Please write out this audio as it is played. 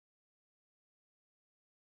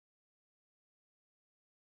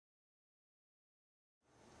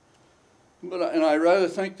And I rather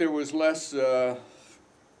think there was less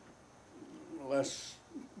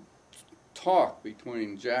talk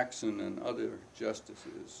between Jackson and other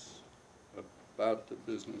justices about the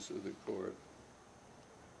business of the court,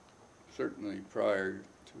 certainly prior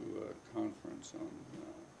to a conference on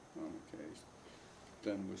the case,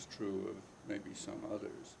 than was true of maybe some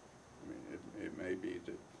others. I mean, it may be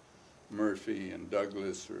that Murphy and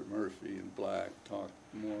Douglas or Murphy and Black talked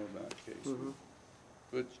more about cases.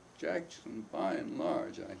 But Jackson, by and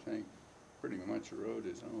large, I think, pretty much wrote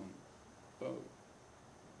his own boat.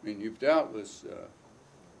 I mean, you've doubtless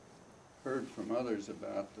heard from others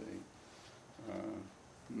about the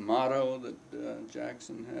motto that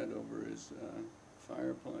Jackson had over his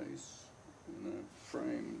fireplace in a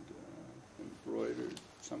framed, embroidered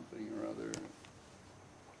something or other.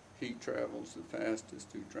 He travels the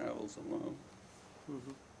fastest who travels alone.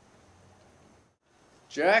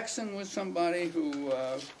 Jackson was somebody who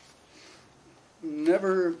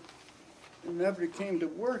never came to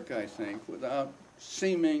work, I think, without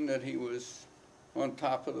seeming that he was on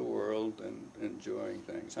top of the world and enjoying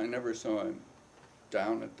things. I never saw him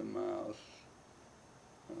down at the mouth.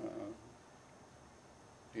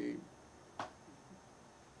 He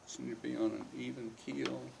seemed to be on an even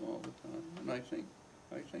keel all the time, and I think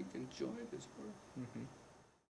enjoyed his work.